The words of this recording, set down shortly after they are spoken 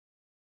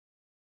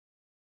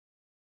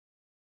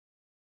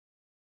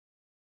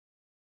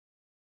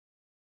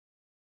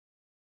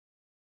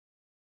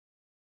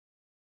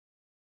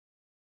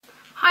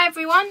Hi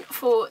everyone,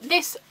 for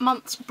this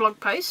month's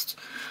blog post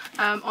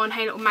on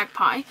Hey Little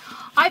Magpie,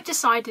 I've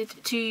decided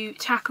to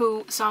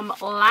tackle some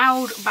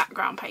loud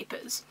background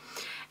papers.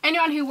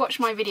 Anyone who watched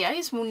my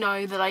videos will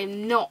know that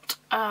I'm not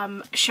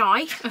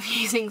shy of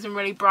using some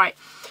really bright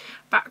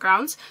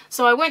backgrounds.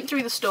 So I went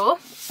through the store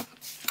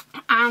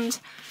and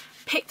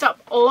picked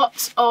up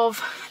lots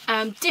of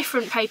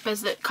different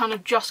papers that kind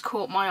of just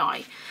caught my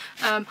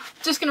eye.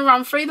 Just going to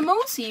run through them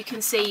all so you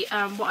can see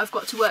what I've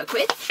got to work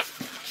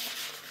with.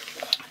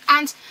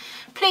 And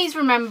please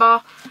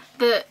remember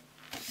that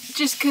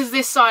just because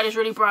this side is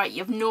really bright,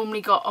 you've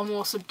normally got a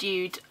more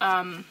subdued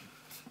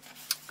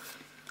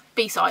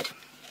B-side.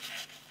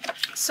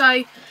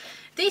 So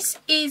this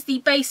is the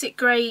basic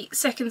grey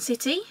Second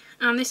City,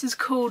 and this is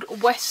called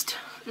West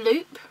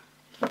Loop.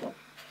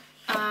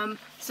 So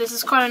this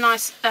is quite a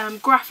nice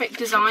graphic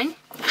design.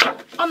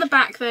 On the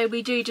back though,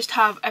 we do just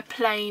have a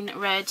plain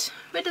red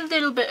with a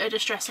little bit of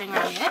distressing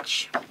around the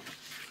edge.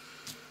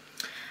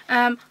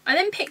 I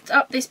then picked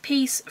up this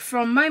piece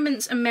from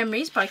Moments and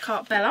Memories by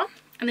Cart Bella,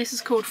 and this is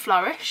called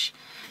Flourish.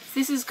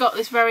 This has got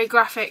this very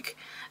graphic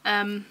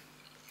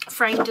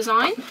frame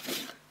design,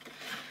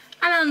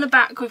 and on the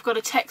back we've got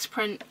a text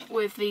print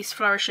with these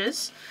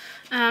flourishes.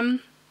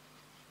 Either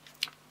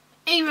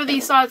of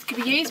these sides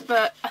could be used,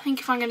 but I think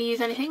if I'm going to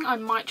use anything, I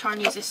might try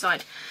and use this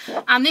side.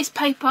 And this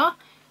paper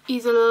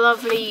is a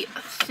lovely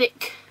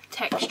thick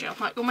texture,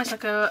 like almost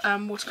like a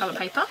watercolour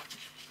paper.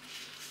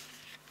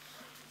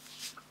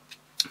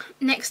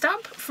 Next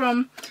up,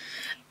 from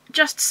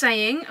Just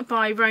Saying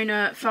by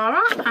Rona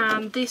Farah,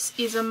 and this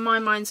is a My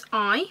Mind's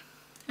Eye,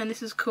 and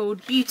this is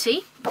called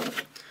Beauty.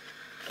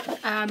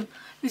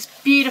 This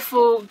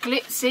beautiful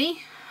glitzy,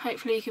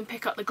 hopefully you can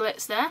pick up the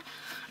glitz there,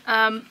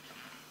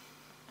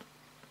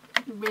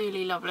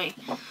 really lovely,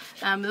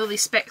 with all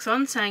these specs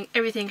on saying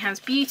everything has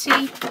beauty,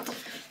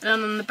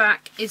 and on the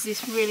back is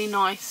this really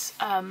nice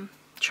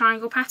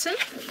triangle pattern,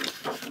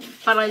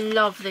 but I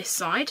love this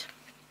side.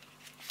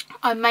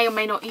 I may or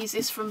may not use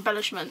this for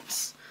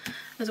embellishments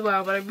as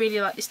well, but I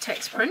really like this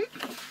text print.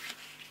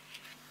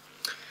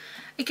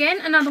 Again,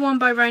 another one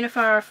by Rona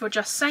Farah for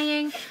Just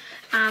Saying,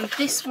 and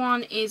this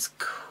one is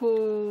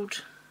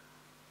called...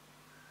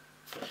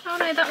 oh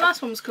no, that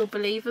last one was called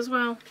Believe as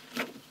well.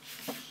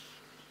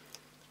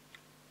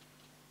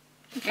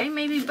 Okay,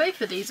 maybe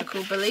both of these are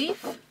called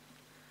Believe.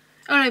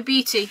 Oh no,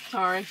 Beauty,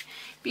 sorry.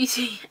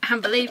 Beauty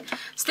and Believe.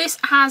 So this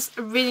has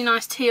a really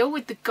nice teal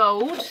with the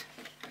gold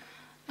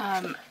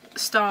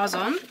stars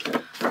on,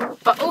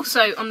 but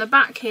also on the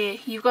back here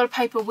you've got a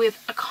paper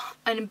with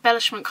an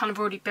embellishment kind of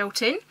already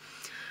built in.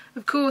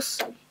 Of course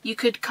you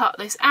could cut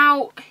this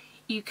out,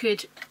 you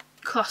could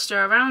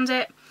cluster around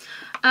it.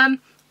 I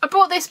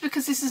bought this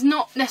because this is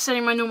not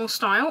necessarily my normal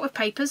style of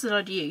papers that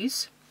I'd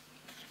use.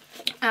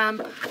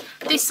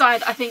 This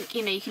side I think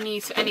you can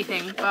use for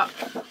anything, but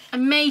I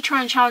may try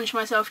and challenge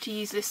myself to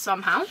use this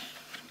somehow.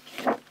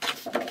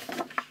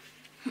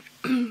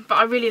 But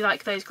I really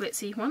like those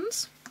glitzy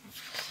ones.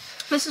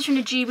 This is from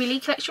the Jubilee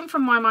collection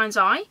from My Mind's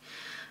Eye.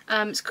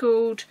 It's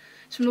from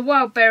the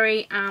Wild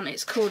Berry, and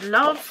it's called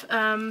Love.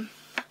 And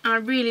I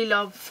really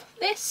love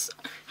this.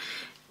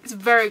 It's a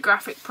very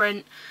graphic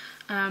print.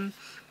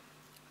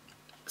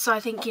 So I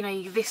think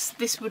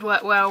this would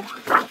work well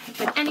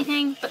with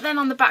anything. But then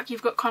on the back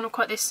you've got kind of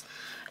quite this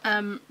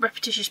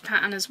repetitious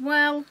pattern as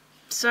well.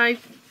 So,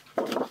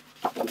 but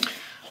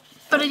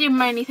I did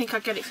mainly think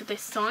I'd get it for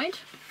this side.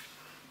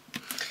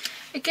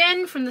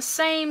 Again, from the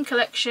same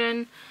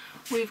collection,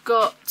 we've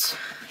got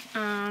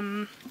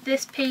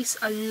this piece.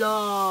 I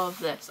love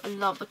this. I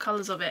love the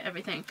colours of it,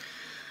 everything.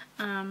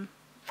 I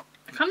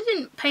kind of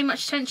didn't pay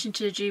much attention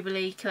to the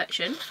Jubilee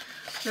collection,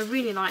 but I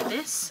really like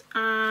this.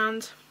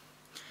 And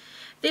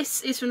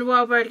this is from the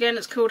Wild Bird again.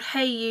 It's called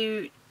Hey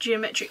You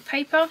Geometric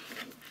Paper.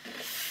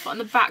 But on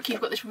the back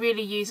you've got this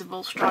really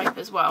usable stripe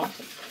as well.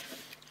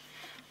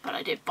 But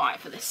I did buy it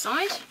for this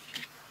side.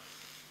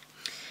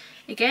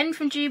 Again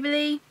from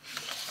Jubilee.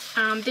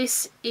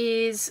 This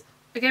is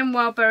again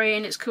Wild Berry,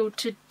 and it's called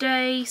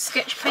Today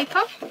Sketch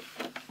Paper.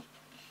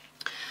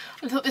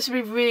 I thought this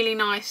would be really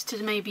nice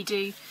to maybe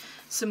do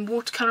some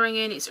watercolouring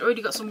in. It's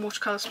already got some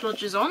watercolour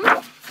splodges on,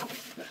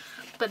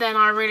 but then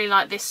I really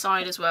like this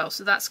side as well,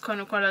 so that's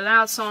kind of quite a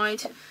loud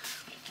side.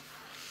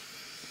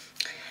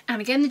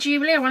 And again the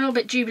Jubilee, I went a little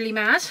bit Jubilee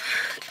mad.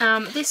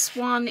 This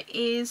one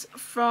is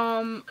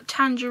from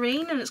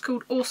Tangerine, and it's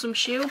called Awesome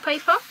Shield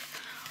Paper.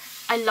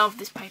 I love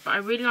this paper. I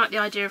really like the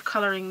idea of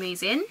colouring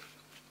these in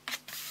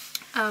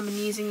and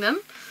using them,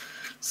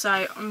 so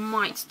I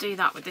might do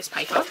that with this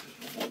paper.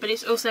 But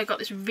it's also got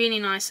this really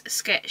nice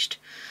sketched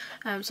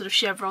sort of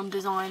chevron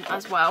design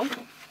as well.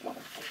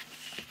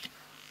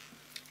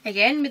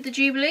 Again with the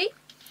Jubilee,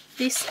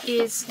 this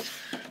is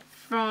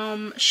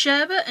from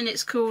Sherbet, and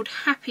it's called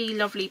Happy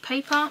Lovely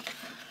Paper.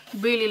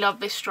 Really love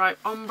this stripe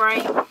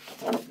ombre,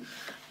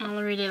 and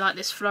I really like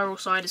this floral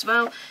side as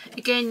well.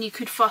 Again, you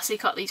could fussy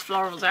cut these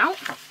florals out.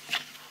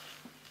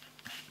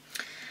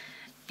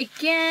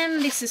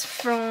 Again, this is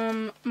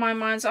from My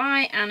Mind's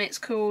Eye, and it's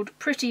called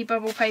Pretty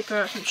Bubble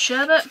Paper from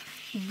Sherbet.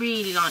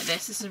 Really like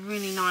this. This is a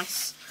really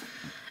nice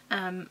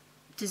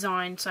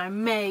design, so I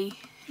may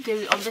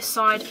do it on this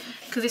side,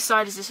 because this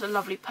side is just a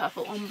lovely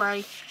purple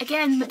ombre.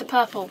 Again with the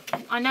purple.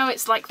 I know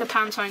it's like the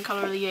Pantone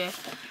colour of the year,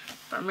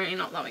 but I'm really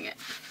not loving it.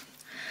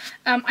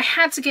 I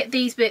had to get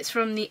these bits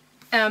from the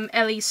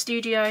Ellie's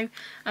Studio,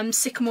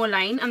 Sycamore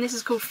Lane, and this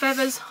is called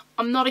Feathers.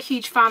 I'm not a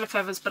huge fan of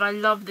feathers, but I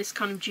love this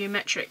kind of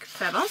geometric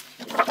feather.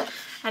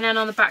 And then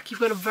on the back you've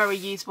got a very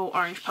usable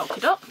orange polka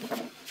dot.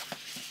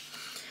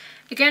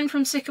 Again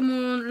from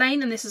Sycamore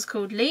Lane, and this is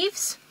called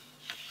Leaves.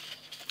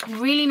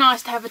 Really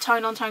nice to have a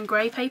tone-on-tone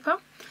grey paper.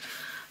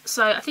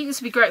 So I think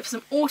this would be great for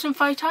some autumn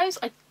photos.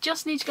 I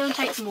just need to go and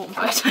take some autumn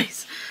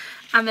photos.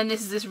 And then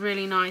this is this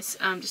really nice,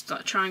 just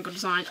like triangle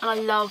design. And I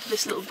love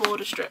this little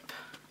border strip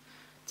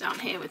down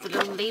here with the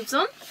little leaves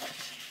on.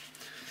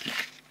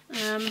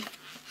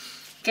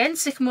 Again,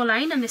 Sycamore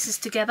Lane, and this is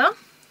Together.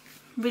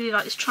 Really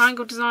like this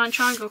triangle design.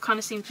 Triangle kind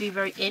of seems to be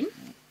very in.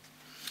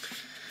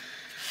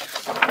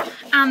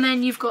 And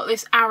then you've got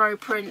this arrow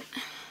print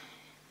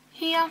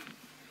here.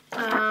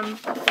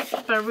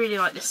 But I really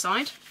like this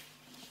side.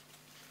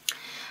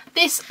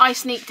 This I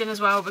sneaked in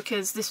as well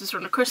because this was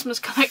from the Christmas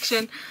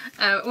collection.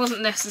 It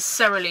wasn't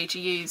necessarily to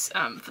use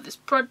for this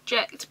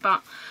project,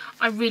 but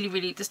I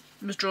really just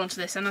was drawn to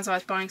this, and as I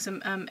was buying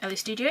some Ellie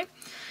Studio.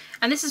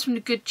 And this is from the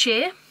Good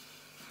Cheer,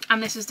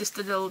 and this is just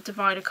the little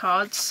divider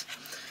cards,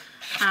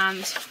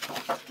 and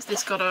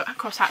this got a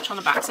crosshatch on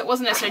the back, so it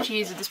wasn't necessarily to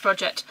use with this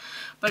project,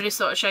 but I just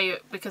thought I'd show you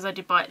it because I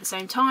did buy it at the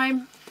same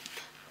time.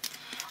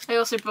 I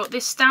also bought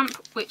this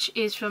stamp, which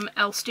is from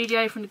Elle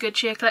Studio from the Good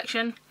Cheer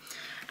collection,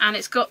 and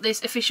it's got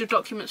this official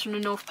documents from the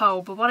North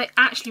Pole, but what I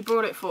actually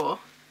brought it for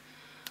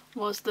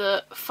was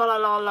the fa la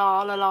la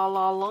la la la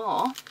la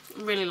la.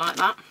 Really like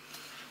that.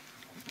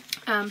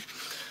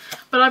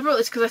 But I brought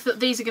this because I thought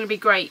these are going to be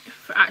great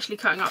for actually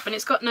cutting up, and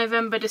it's got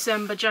November,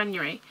 December,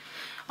 January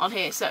on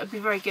here, so it would be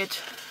very good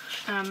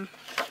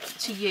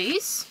to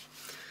use.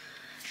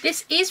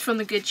 This is from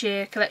the Good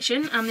Cheer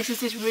collection, and this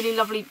is this really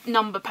lovely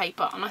number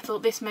paper, and I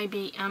thought this may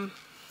be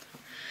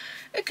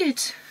a good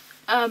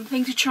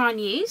thing to try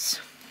and use.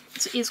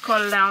 It is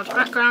quite a loud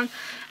background,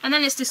 and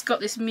then it's just got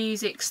this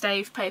music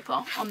stave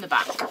paper on the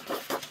back.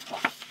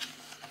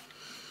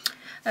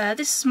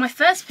 This is my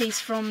first piece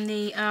from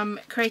the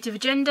Creative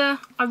Agenda.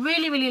 I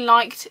really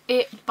liked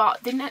it,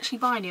 but didn't actually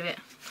buy any of it.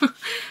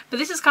 But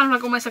this is kind of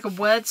like almost like a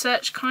word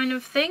search kind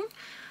of thing.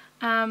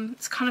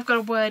 It's kind of got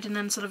a word and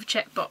then sort of a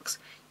checkbox.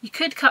 You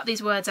could cut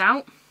these words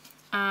out,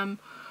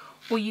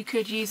 or you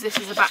could use this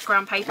as a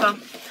background paper.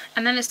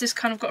 And then it's just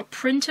kind of got a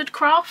printed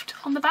craft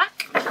on the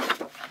back.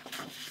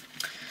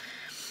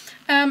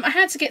 I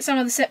had to get some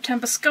of the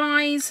September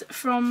Skies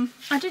from,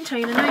 I didn't tell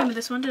you the name of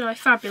this one, did I?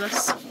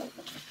 Fabulous.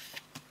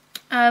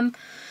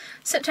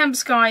 September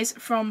Skies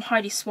from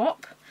Heidi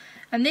Swap,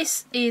 and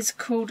this is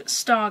called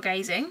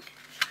Stargazing,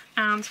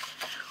 and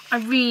I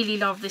really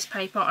love this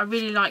paper. I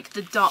really like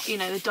the dark, you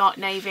know, the dark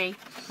navy.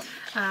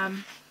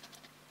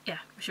 Yeah,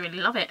 I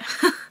really love it.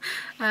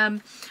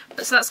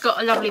 But so that's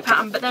got a lovely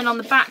pattern, but then on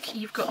the back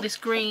you've got this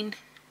green,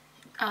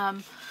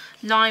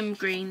 lime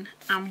green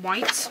and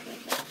white.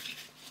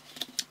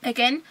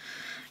 Again,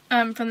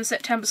 from the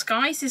September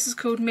Skies. This is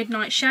called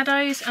Midnight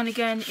Shadows, and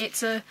again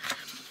it's a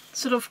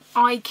sort of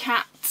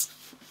iCat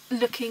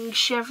looking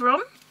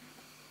chevron,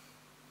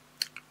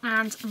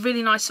 and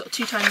really nice sort of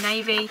two-tone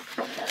navy.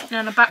 And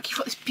on the back you've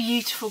got this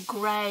beautiful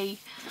grey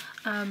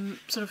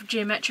sort of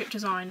geometric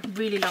design.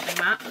 Really loving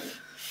that.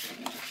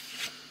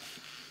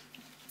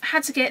 I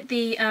had to get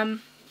the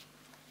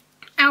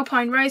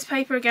Alpine Rose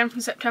paper again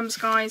from September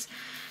Skies.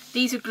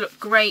 These would look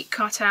great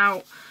cut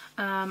out.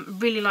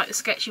 Really like the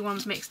sketchy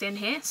ones mixed in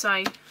here, so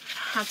I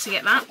had to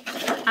get that.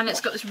 And it's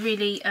got this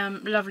really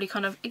lovely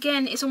kind of,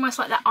 again, it's almost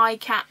like that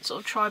iCat sort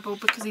of tribal,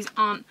 because these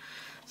aren't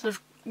sort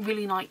of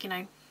really like, you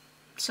know,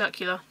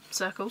 circular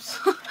circles.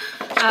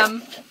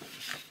 I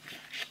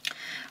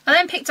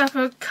then picked up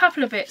a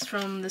couple of bits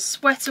from the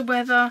Sweater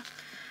Weather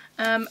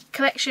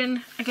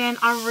collection. Again,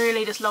 I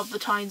really just love the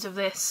tones of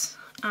this.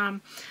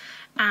 And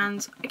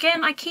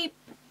again, I keep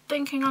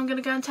thinking I'm going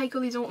to go and take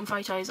all these autumn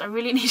photos. I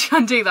really need to go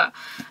and do that.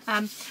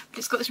 But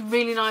it's got this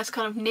really nice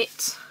kind of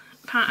knit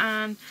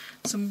pattern,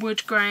 some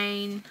wood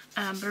grain,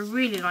 but I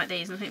really like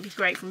these, and I think it'd be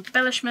great for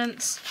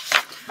embellishments.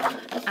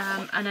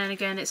 And then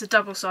again, it's a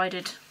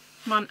double-sided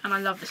one, and I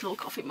love this little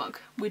coffee mug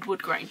with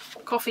wood grain.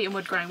 Coffee and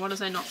wood grain, what is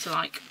there not to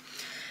like?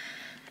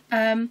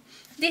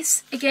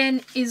 This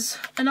again is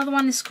another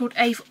one. This is called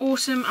A for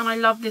Autumn, and I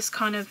love this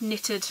kind of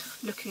knitted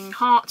looking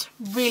heart.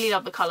 Really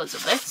love the colours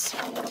of this,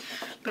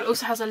 but it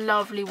also has a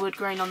lovely wood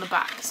grain on the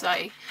back, so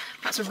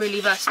that's a really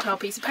versatile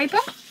piece of paper.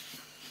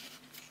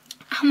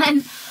 And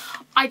then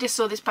I just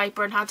saw this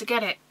paper and had to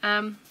get it.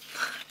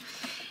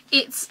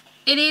 It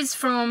is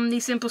from the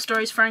Simple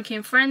Stories Frankie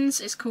and Friends.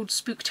 It's called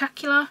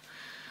Spooktacular.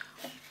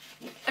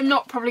 I'm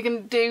not probably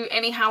going to do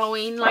any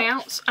Halloween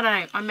layouts. I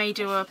don't know, I may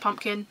do a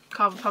pumpkin,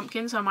 carve a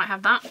pumpkin, so I might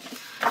have that.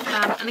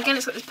 And again,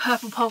 it's got this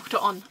purple polka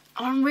dot on.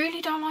 And I really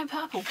don't like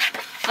purple.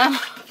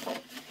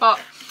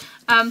 But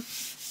I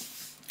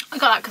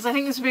got that because I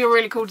think this would be a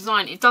really cool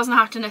design. It doesn't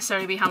have to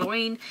necessarily be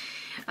Halloween.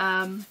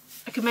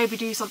 I could maybe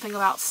do something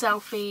about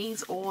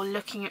selfies or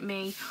looking at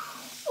me,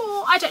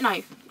 or I don't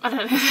know.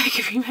 There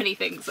could be many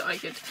things that I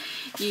could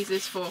use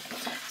this for.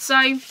 So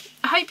I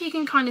hope you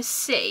can kind of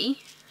see.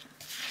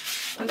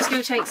 I'm just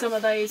going to take some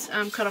of those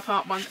cut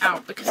apart ones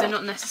out because they're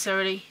not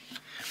necessarily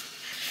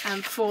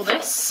for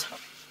this.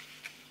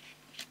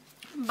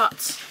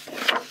 But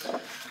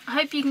I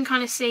hope you can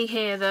kind of see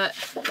here that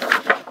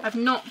I've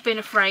not been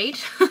afraid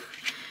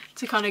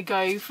to kind of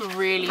go for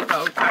really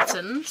bold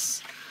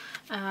patterns.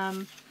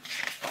 And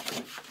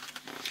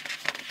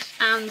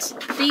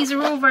these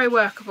are all very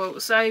workable,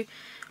 so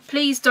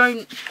please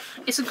don't.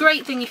 It's a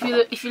great thing if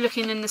you're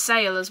looking in the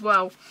sale as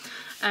well.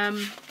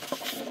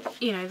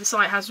 You know, the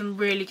site has some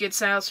really good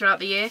sales throughout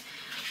the year.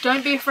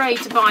 Don't be afraid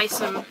to buy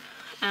some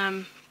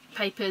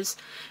papers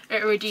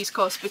at a reduced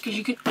cost, because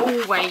you can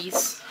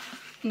always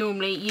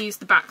normally use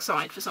the back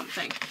side for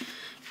something.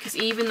 Because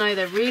even though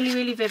they're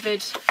really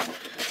vivid,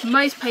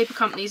 most paper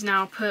companies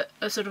now put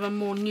a sort of a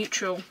more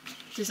neutral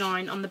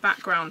design on the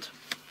background.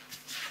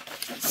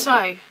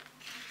 So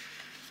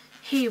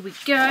here we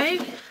go.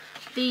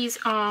 These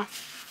are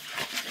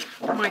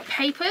my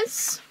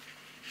papers,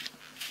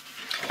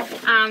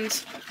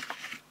 and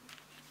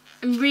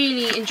I'm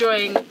really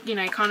enjoying, you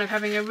know, kind of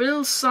having a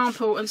real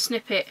sample and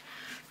snippet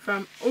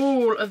from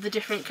all of the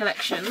different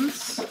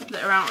collections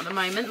that are out at the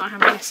moment that I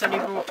haven't necessarily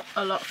brought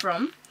a lot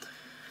from.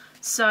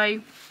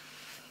 So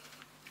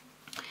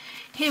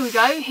here we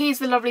go. Here's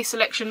the lovely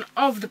selection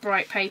of the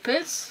bright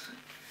papers.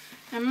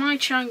 And I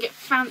might try and get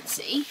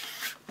fancy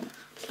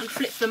and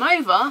flip them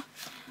over,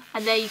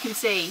 and there you can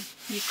see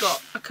you've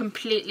got a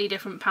completely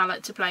different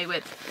palette to play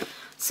with.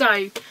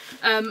 So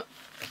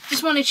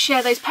just wanted to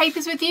share those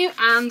papers with you,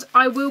 and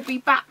I will be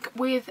back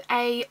with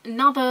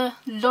another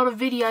lot of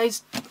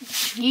videos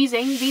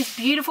using these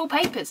beautiful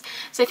papers.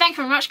 So thank you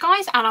very much,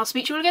 guys, and I'll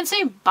speak to you all again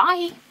soon.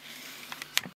 Bye!